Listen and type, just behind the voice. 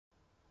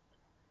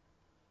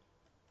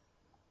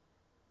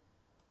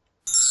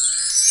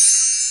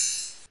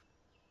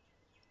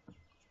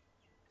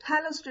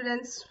Hello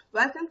students,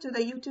 welcome to the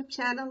YouTube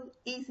channel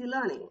Easy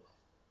Learning.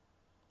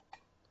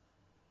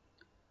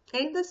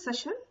 In this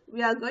session,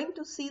 we are going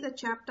to see the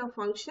chapter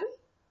function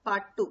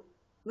part 2,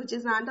 which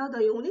is under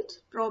the unit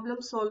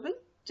problem solving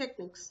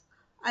techniques.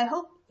 I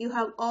hope you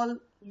have all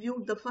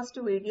viewed the first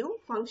video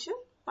function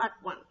part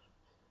 1.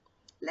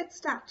 Let's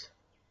start.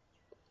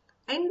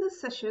 In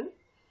this session,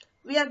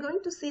 we are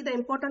going to see the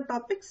important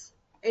topics: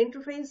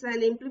 interface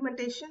and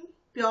implementation,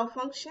 pure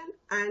function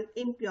and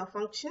impure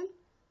function,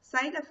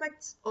 side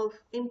effects of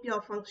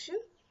impure function,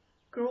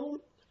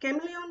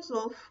 chameleons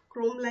of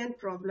Chrome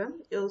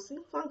problem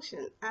using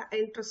function, an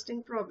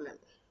interesting problem.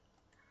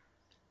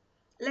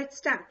 Let's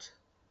start.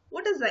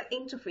 What is the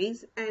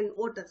interface and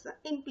what is the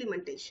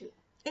implementation?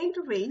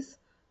 Interface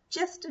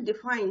just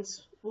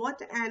defines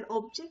what an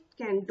object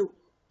can do,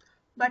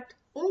 but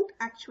won't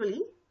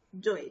actually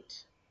do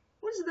it.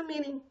 What is the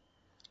meaning?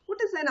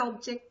 What is an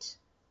object?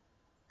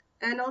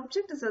 An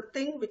object is a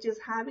thing which is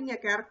having a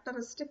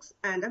characteristics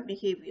and a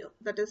behavior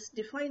that is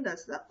defined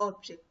as the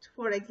object.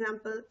 For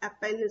example, a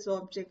pen is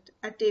object,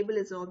 a table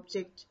is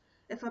object.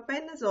 If a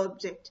pen is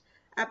object,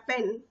 a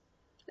pen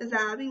is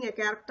having a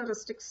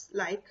characteristics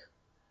like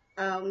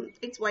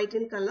it's white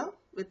in color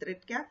with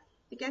red cap.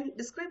 You can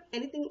describe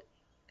anything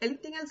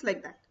else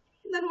like that.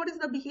 Then what is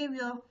the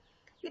behavior?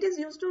 It is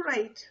used to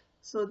write.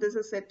 So this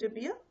is said to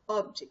be an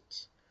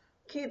object.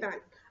 Okay, then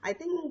I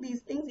think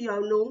these things you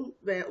have known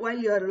while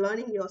you are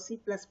learning your C++.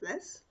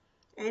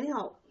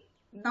 Anyhow,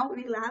 now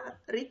we will have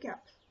a recap.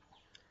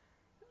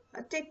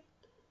 Take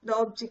the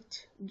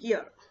object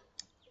gear.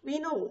 We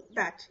know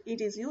that it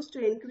is used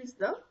to increase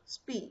the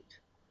speed,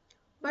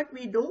 but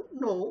we don't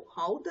know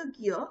how the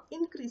gear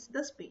increase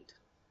the speed.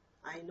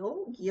 I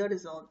know gear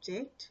is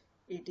object.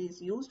 It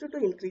is used to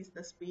increase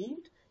the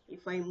speed.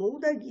 If I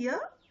move the gear,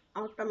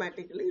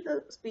 automatically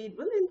the speed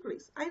will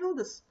increase. I know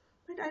this,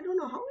 but I don't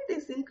know how it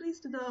is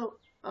increased the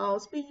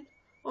speed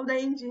of the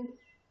engine.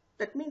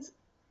 That means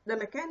the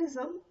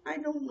mechanism I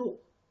don't know.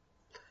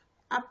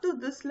 Up to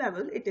this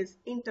level it is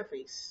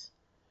interface.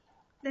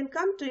 Then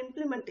come to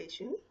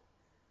implementation.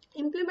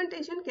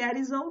 Implementation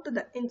carries out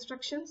the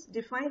instructions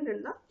defined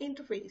in the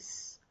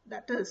interface.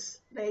 That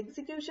is, the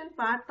execution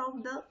part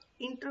of the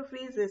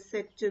interface is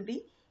said to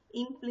be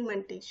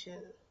implementation.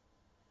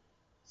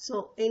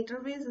 So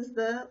interface is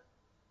the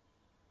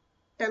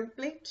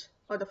template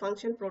or the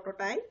function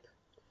prototype.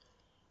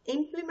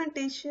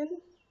 Implementation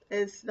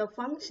is the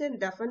function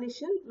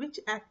definition which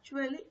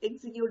actually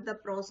execute the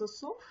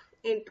process of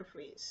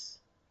interface.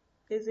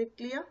 Is it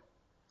clear?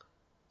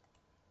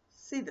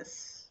 See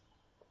this.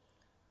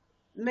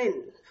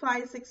 Min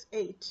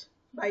 568.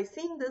 By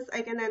seeing this,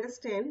 I can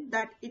understand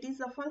that it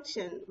is a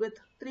function with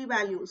 3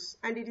 values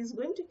and it is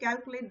going to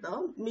calculate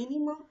the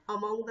minimum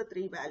among the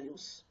 3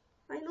 values.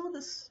 I know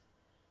this.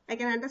 I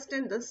can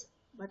understand this,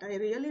 but I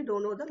really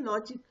don't know the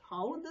logic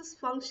how this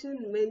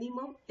function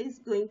minimum is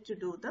going to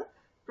do the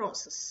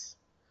process.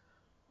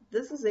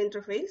 This is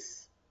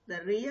interface,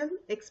 the real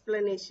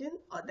explanation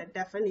or the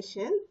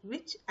definition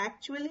which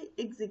actually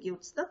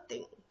executes the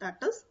thing.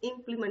 That is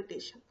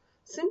implementation.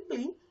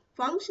 Simply,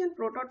 function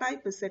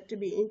prototype is said to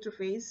be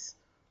interface.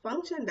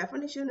 Function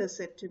definition is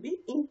said to be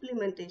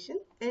implementation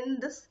in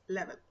this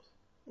level.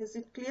 Is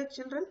it clear,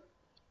 children?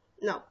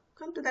 Now,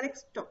 come to the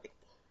next topic.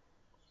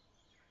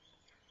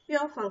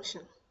 Pure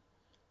function.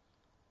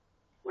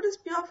 What is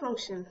pure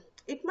function?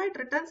 It might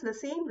return the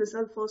same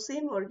result for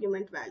same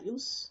argument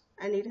values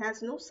and it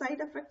has no side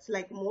effects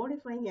like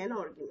modifying an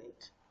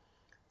argument.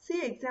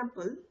 See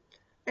example,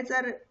 it's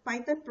a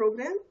Python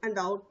program and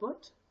the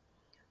output.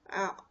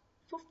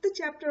 5th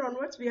chapter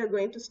onwards we are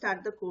going to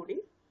start the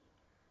coding,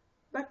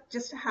 but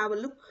just have a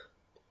look.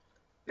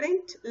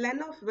 Print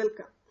len of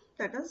welcome.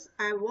 That is,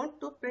 I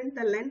want to print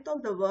the length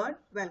of the word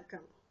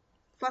welcome.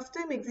 First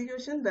time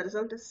execution the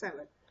result is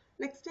 7.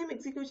 Next time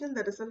execution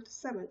the result is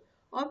 7.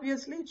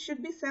 Obviously it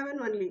should be 7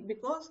 only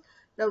because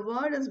the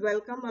word is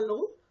welcome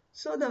alone.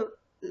 So the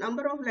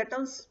number of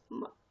letters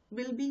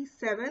will be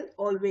 7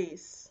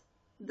 always.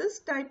 This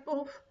type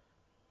of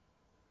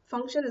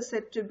function is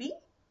said to be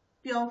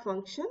pure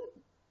function.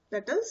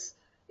 That is,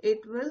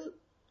 it will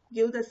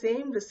give the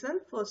same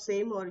result for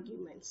same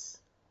arguments.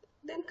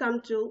 Then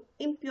come to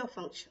impure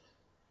function.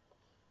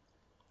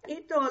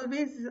 It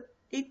always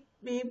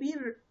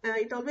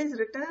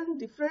return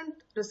different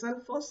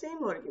result for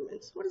same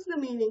arguments. What is the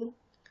meaning?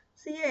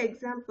 See an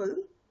example.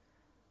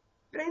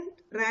 Print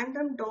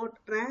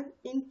random.ran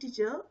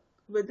integer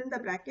within the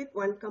bracket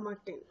 1,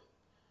 10.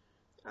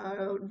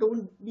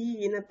 Don't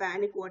be in a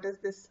panic. What is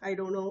this? I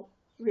don't know.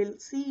 We'll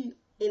see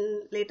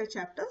in later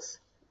chapters.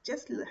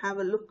 Just have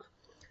a look.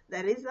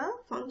 There is a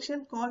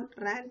function called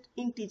rand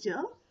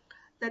integer.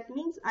 That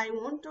means I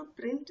want to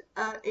print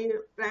a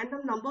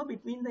random number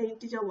between the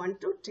integer 1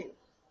 to 10.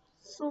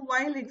 So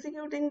while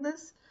executing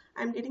this,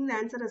 I am getting the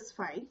answer as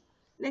 5.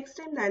 Next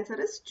time the answer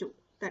is 2.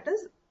 That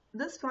is,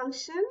 this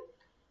function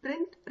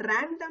print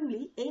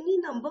randomly any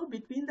number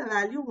between the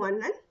value 1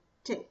 and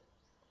 10.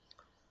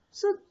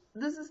 So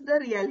this is the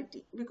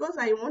reality because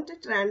I want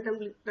it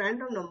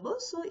random number.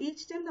 So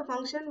each time the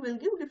function will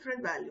give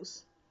different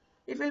values.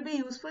 it will be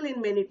useful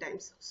in many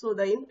times. So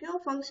the impure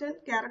function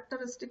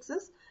characteristics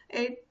is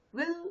it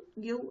will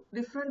give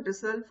different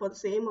result for the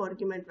same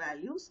argument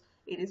values.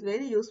 It is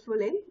very useful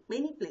in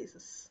many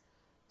places.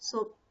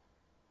 So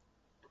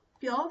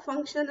pure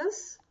function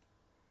is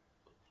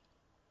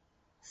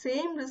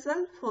same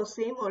result for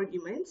same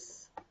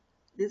arguments.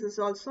 This is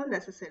also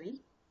necessary.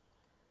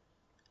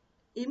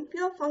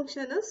 Impure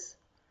function is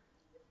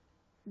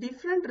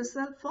different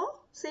result for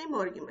same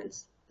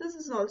arguments. This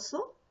is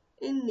also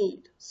in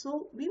need.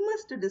 So we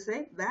must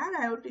decide where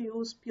I have to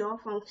use pure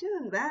function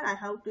and where I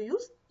have to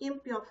use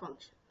impure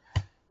function.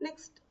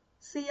 Next,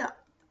 see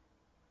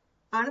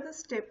another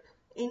step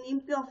in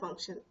impure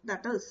function,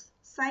 that is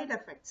side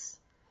effects.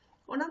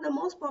 One of the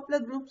most popular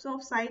groups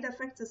of side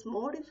effects is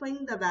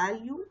modifying the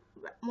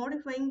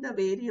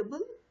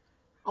variable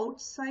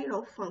outside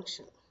of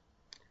function.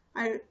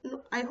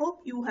 I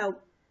hope you have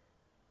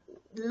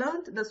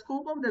learned the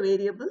scope of the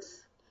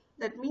variables.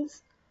 That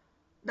means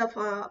the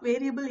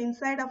variable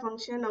inside a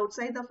function,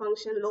 outside the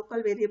function,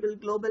 local variable,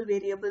 global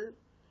variable.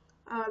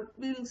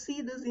 We will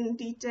see this in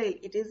detail.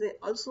 It is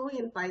also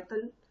in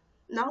Python.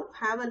 Now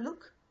have a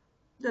look.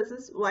 This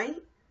is y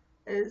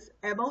is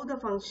above the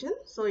function,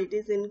 so it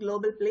is in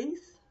global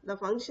place. The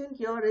function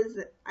here is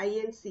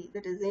inc,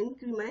 that is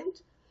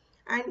increment,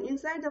 and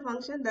inside the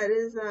function there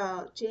is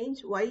a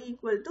change y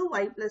equal to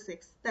y plus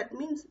x. That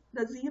means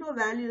the 0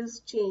 value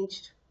is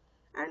changed,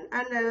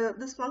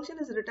 and this function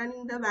is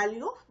returning the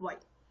value of y.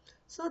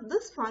 So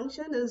this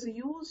function is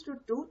used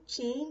to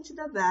change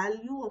the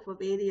value of a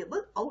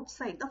variable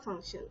outside the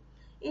function.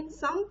 In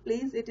some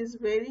place it is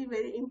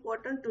very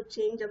important to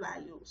change a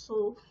value.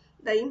 So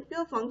the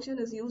impure function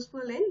is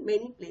useful in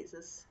many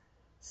places.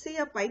 See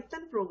a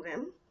Python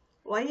program,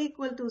 y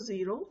equal to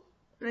 0,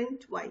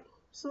 print y.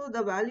 So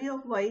the value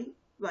of y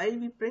while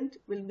we print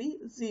will be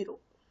 0.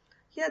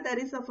 Here there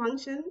is a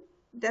function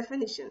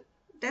definition.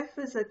 Def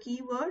is a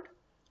keyword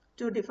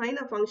to define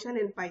a function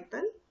in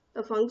Python.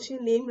 The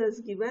function name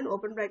is given,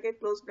 open bracket,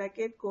 close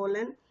bracket,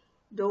 colon.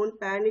 Don't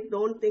panic,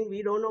 don't think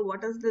we don't know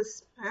what is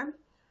this.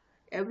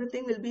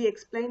 Everything will be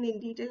explained in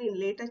detail in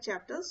later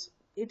chapters.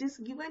 It is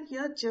given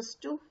here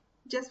just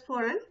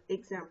for an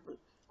example.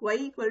 Y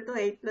equal to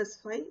 8 plus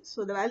 5.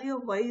 So the value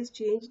of y is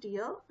changed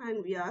here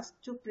and we are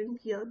asked to print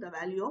here the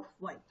value of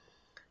y.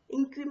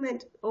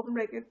 Increment, open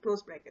bracket,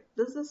 close bracket.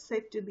 This is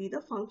said to be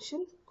the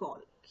function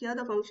call. Here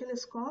the function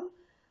is called.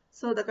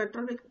 So the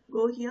control will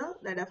go here,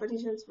 the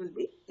definitions will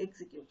be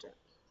executed.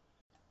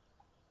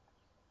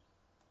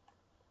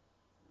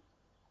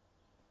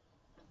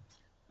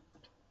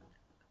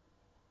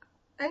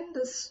 And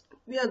this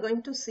we are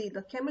going to see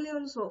the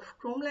chameleons of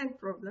Chromeland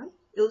problem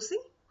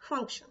using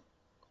function.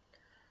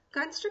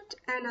 Construct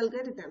an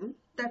algorithm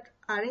that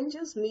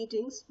arranges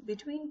meetings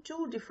between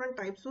two different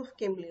types of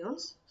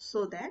chameleons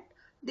so that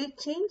they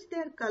change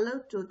their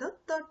color to the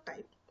third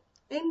type.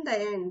 In the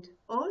end,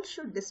 all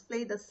should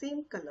display the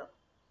same color.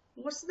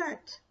 What's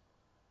that?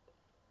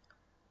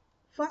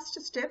 First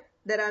step,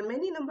 there are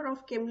many number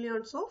of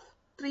chameleons of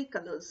 3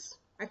 colors.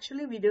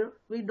 Actually, we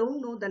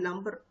don't know the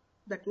number.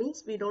 That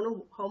means we don't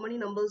know how many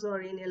numbers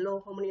are in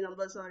yellow, how many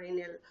numbers are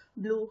in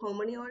blue, how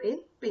many are in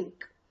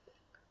pink.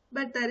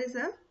 But there is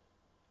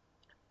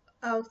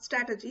a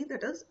strategy,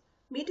 that is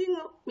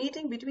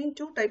meeting between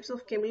two types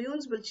of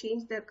chameleons will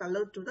change their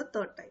color to the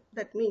third type.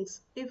 That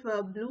means if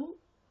a blue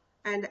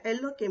and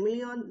yellow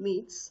chameleon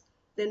meets,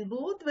 then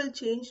both will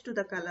change to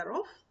the color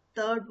of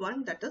third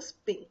one, that is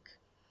pink.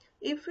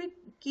 If it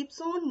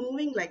keeps on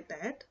moving like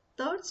that,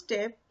 third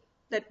step,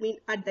 that means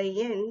at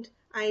the end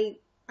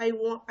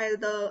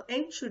the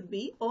end should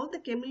be all the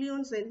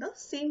chameleons in the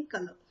same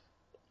color.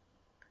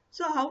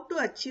 So how to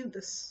achieve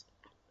this?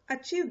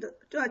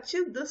 To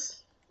achieve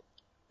this,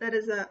 there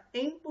is a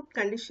input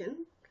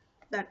condition,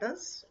 that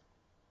is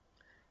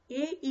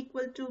A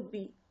equal to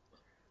B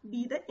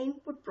be the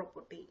input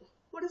property.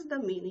 What is the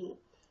meaning?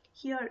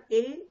 Here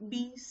A,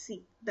 B,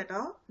 C, that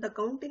are the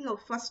counting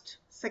of first,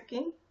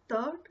 second,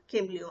 third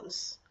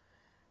chameleons.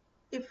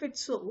 If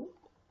it's so,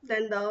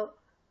 then the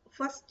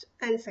first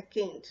and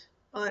second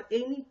or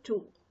any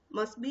two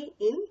must be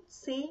in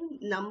same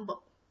number.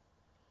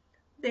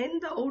 Then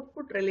the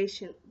output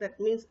relation, that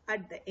means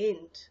at the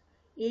end,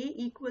 A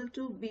equal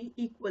to B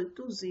equal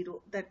to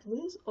 0. That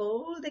means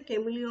all the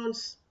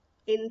chameleons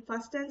in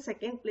first and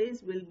second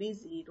place will be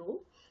 0.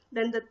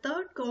 Then the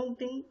third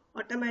counting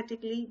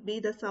automatically be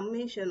the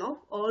summation of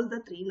all the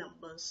 3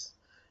 numbers.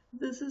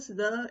 This is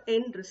the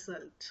end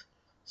result.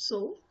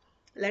 So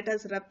let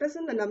us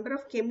represent the number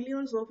of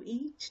chameleons of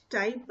each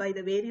type by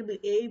the variable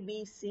a,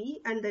 b,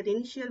 c and the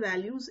initial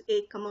values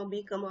a,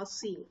 b,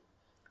 c.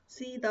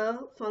 See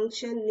the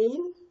function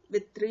name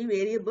with 3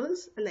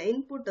 variables and the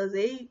input is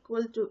a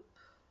equal to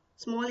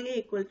small a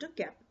equal to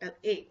capital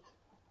A.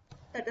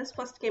 That is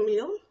first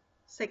chameleon,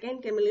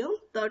 second chameleon,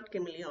 third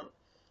chameleon.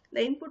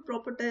 The input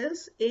property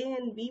is A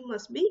and B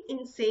must be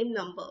in same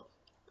number,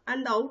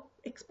 and the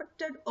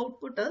expected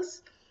output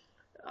is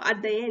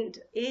at the end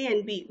A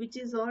and B which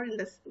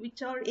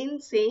are in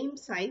same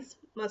size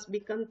must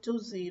become to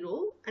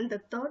 0, and the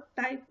third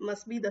type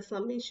must be the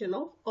summation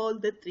of all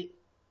the 3.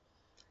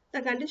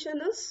 The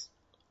condition is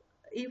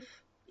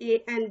if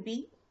A and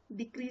B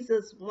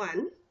decreases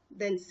 1,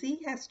 then C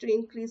has to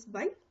increase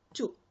by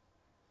 2.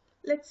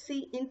 Let's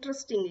see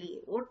interestingly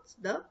what's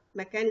the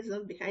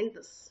mechanism behind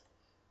this.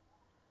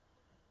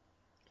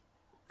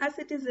 As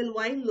it is in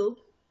while loop,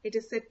 it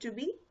is said to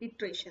be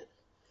iteration.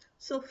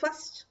 So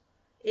first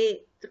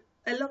A,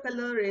 yellow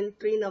color in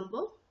 3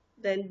 number,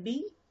 then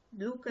B,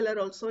 blue color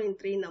also in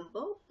 3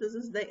 number. This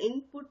is the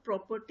input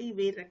property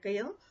we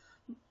require.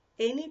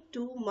 Any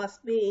two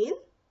must be in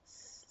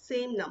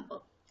same number.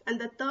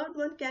 And the third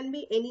one can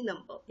be any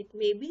number. It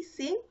may be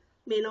same,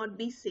 may not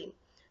be same.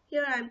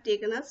 Here I am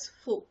taken as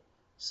 4.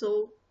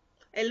 So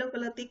yellow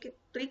color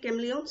 3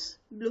 chameleons,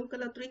 blue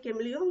color 3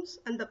 chameleons,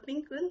 and the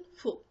pink one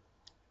 4.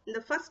 In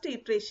the first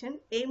iteration,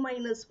 A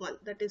minus 1,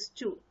 that is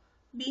 2,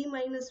 B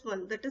minus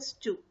 1, that is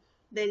 2,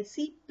 then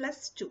C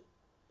plus 2.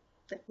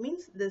 That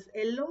means this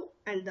yellow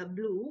and the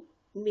blue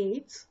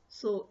meets,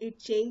 so it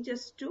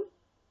changes to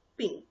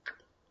pink.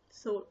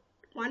 So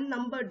one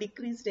number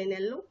decreased in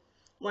yellow,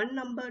 one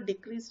number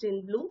decreased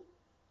in blue,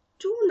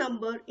 2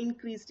 number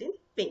increased in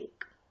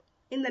pink.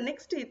 In the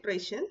next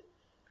iteration,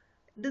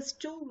 this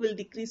 2 will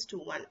decrease to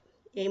 1,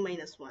 A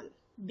minus 1.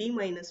 B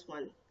minus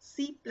 1,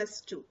 C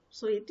plus 2.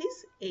 So it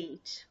is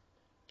 8.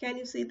 Can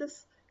you see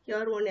this?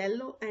 Here one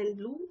yellow and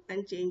blue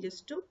and changes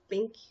to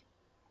pink.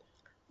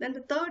 Then the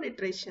third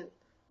iteration,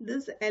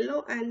 this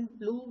yellow and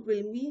blue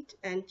will meet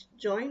and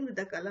join with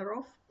the color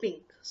of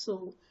pink.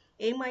 So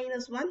A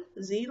minus 1,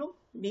 0,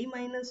 B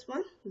minus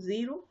 1,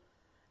 0,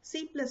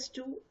 C plus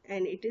 2,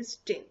 and it is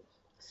 10.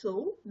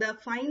 So the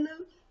final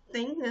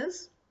thing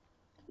is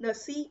the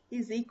C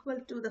is equal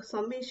to the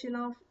summation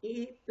of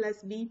A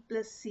plus B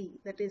plus C,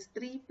 that is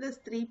 3 plus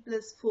 3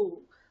 plus 4.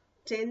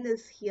 10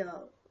 is here,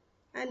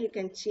 and you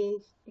can see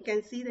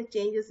the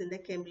changes in the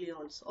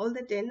chameleons. All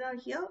the 10 are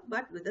here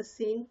but with the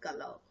same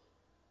color.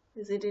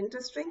 Is it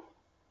interesting?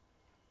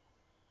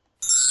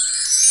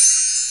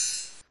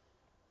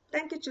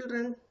 Thank you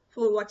children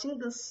for watching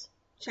this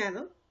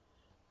channel.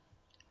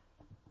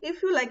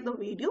 If you like the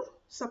video,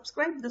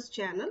 subscribe this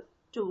channel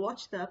to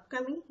watch the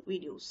upcoming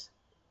videos.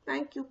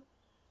 Thank you.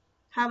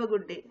 Have a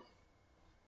good day.